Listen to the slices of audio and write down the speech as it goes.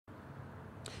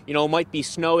might be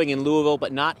snowing in Louisville,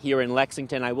 but not here in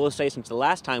Lexington. I will say, since the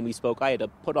last time we spoke, I had to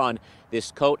put on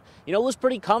this coat. It was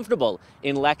pretty comfortable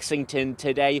in Lexington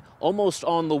today, almost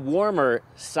on the warmer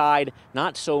side,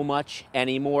 not so much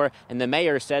anymore. And the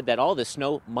mayor said that all this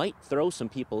snow might throw some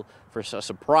people for a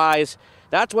surprise.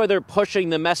 That's why they're pushing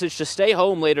the message to stay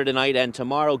home later tonight and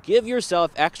tomorrow. Give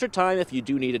yourself extra time if you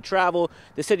do need to travel.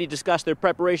 The city discussed their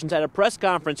preparations at a press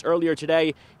conference earlier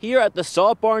today. Here at the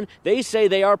Salt Barn, they say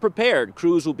they are prepared.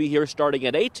 Crews will be here starting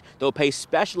at 8. They'll pay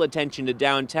special attention to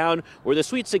downtown, where the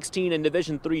Sweet 16 and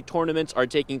Division III tournaments are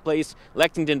taking place.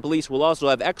 Lexington police will also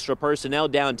have extra personnel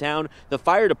downtown. The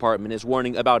fire department is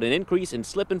warning about an increase in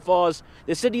slip and falls.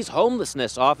 The city's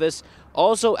homelessness office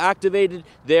also activated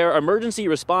their emergency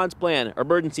response plan.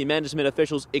 Emergency management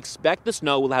officials expect the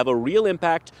snow will have a real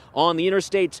impact on the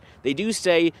interstates. They do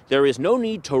say there is no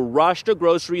need to rush to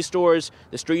grocery stores.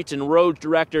 The Streets and Roads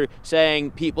director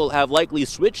saying people have likely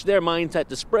switched their mindset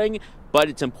to spring, but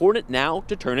it's important now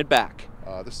to turn it back.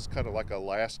 This is kind of like a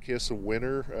last kiss of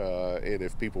winter, and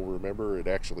if people remember, it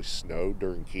actually snowed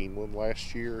during Keeneland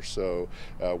last year, so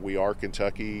we are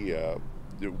Kentucky.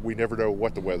 We never know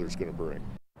what the weather's going to bring.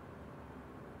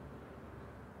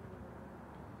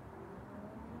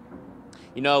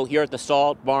 Here at the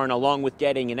Salt Barn, along with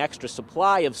getting an extra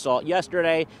supply of salt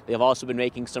yesterday, they've also been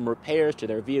making some repairs to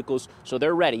their vehicles, so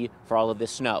they're ready for all of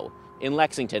this snow. In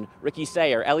Lexington, Ricky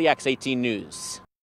Sayer, LEX 18 News.